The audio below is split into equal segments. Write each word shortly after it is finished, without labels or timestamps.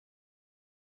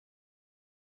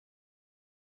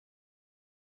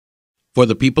For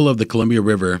the people of the Columbia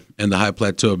River and the high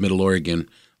plateau of Middle Oregon,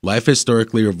 life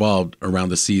historically revolved around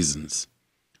the seasons.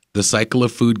 The cycle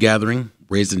of food gathering,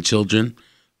 raising children,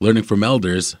 learning from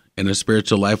elders, and a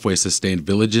spiritual lifeway sustained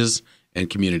villages and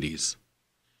communities.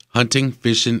 Hunting,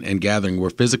 fishing, and gathering were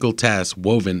physical tasks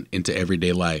woven into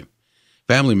everyday life.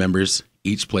 Family members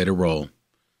each played a role.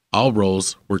 All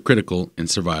roles were critical in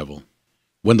survival.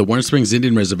 When the Warm Springs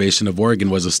Indian Reservation of Oregon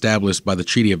was established by the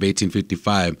Treaty of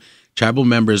 1855, tribal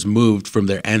members moved from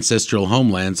their ancestral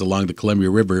homelands along the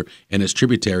Columbia River and its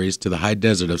tributaries to the high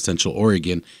desert of Central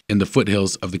Oregon in the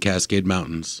foothills of the Cascade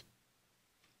Mountains.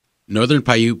 Northern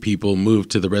Paiute people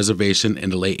moved to the reservation in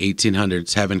the late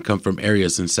 1800s, having come from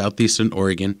areas in southeastern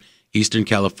Oregon, eastern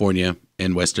California,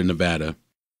 and western Nevada.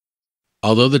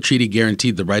 Although the treaty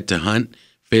guaranteed the right to hunt,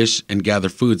 fish, and gather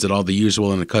foods at all the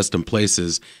usual and accustomed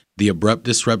places, the abrupt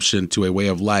disruption to a way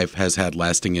of life has had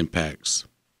lasting impacts.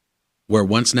 Where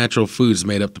once natural foods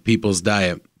made up the people's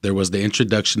diet, there was the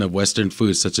introduction of Western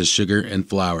foods such as sugar and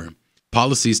flour.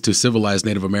 Policies to civilize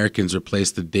Native Americans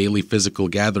replaced the daily physical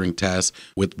gathering tasks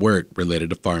with work related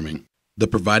to farming. The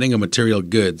providing of material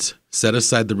goods set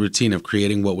aside the routine of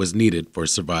creating what was needed for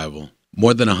survival.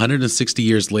 More than 160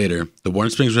 years later, the Warm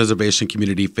Springs Reservation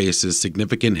community faces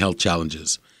significant health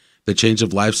challenges. The change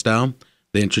of lifestyle,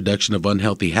 the introduction of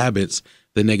unhealthy habits,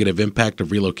 the negative impact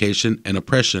of relocation and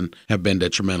oppression have been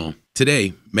detrimental.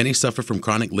 Today, many suffer from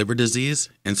chronic liver disease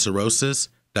and cirrhosis,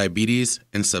 diabetes,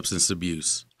 and substance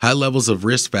abuse. High levels of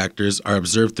risk factors are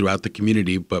observed throughout the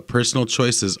community, but personal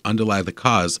choices underlie the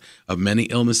cause of many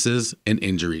illnesses and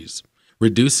injuries.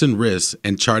 Reducing risks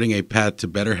and charting a path to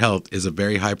better health is a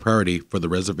very high priority for the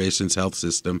reservation's health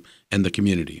system and the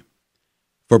community.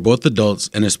 For both adults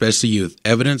and especially youth,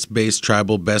 evidence-based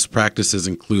tribal best practices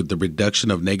include the reduction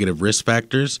of negative risk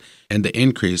factors and the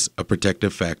increase of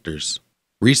protective factors.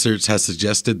 Research has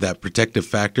suggested that protective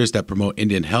factors that promote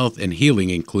Indian health and healing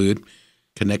include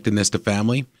connectedness to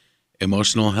family,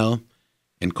 emotional health,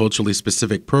 and culturally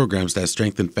specific programs that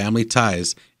strengthen family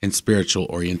ties and spiritual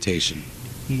orientation.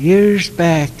 Years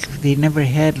back, they never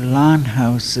had lawn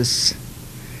houses.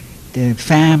 The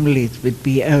families would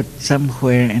be out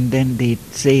somewhere and then they'd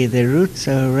say the roots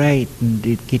are right, and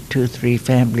they'd get 2 or 3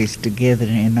 families together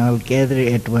and all gather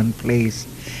at one place.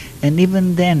 And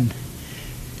even then,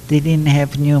 they didn't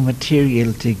have new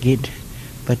material to get,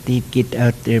 but they'd get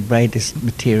out their brightest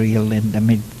material and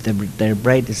their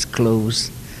brightest clothes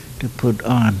to put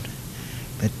on.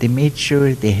 But they made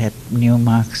sure they had new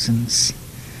moccasins,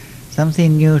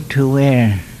 something new to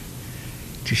wear,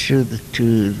 to show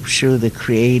the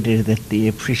Creator that they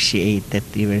appreciate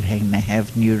that they were going to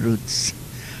have new roots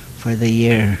for the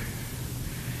year.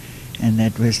 And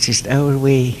that was just our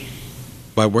way.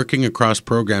 By working across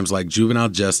programs like juvenile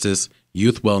justice,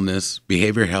 youth wellness,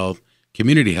 behavior health,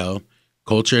 community health,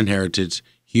 culture and heritage,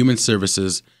 human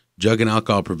services, drug and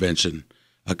alcohol prevention,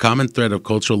 a common thread of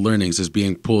cultural learnings is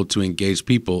being pulled to engage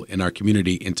people in our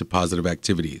community into positive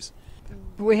activities.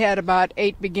 We had about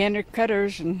 8 beginner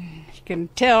cutters, and you can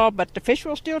tell, but the fish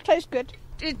will still taste good.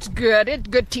 It's good. It's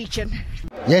good teaching.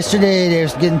 Yesterday they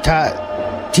was getting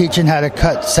teaching how to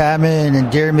cut salmon and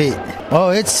deer meat. Oh,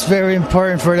 it's very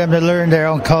important for them to learn their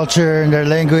own culture and their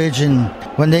language, and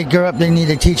when they grow up they need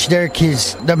to teach their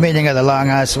kids the meaning of the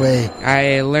long-ass way.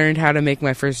 I learned how to make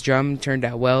my first drum. Turned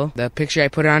out well. The picture I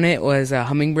put on it was a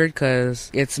hummingbird because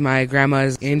it's my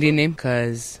grandma's Indian name,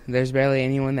 because there's barely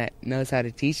anyone that knows how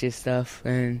to teach this stuff,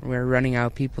 and we're running out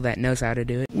of people that knows how to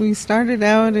do it. We started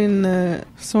out in the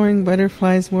Soaring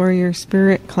Butterflies Warrior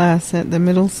Spirit class at the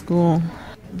middle school.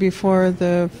 Before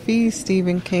the feast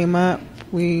even came up,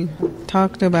 we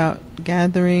talked about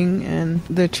gathering and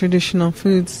the traditional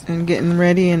foods and getting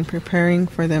ready and preparing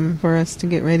for them for us to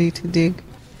get ready to dig.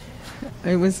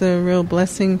 It was a real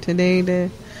blessing today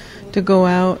to go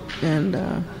out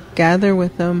and gather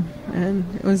with them, and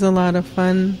it was a lot of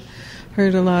fun.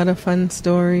 Heard a lot of fun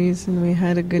stories, and we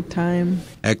had a good time.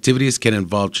 Activities can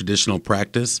involve traditional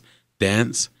practice,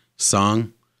 dance,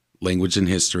 song, language, and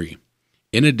history.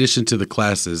 In addition to the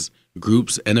classes,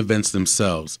 groups, and events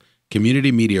themselves,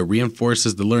 community media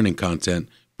reinforces the learning content,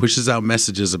 pushes out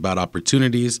messages about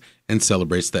opportunities, and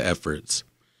celebrates the efforts.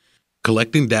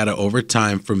 Collecting data over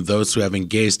time from those who have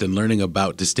engaged in learning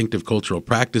about distinctive cultural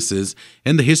practices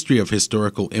and the history of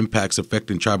historical impacts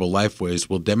affecting tribal lifeways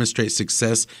will demonstrate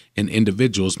success in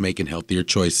individuals making healthier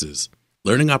choices.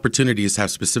 Learning opportunities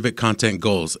have specific content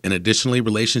goals, and additionally,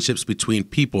 relationships between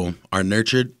people are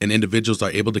nurtured and individuals are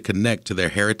able to connect to their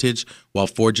heritage while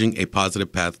forging a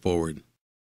positive path forward.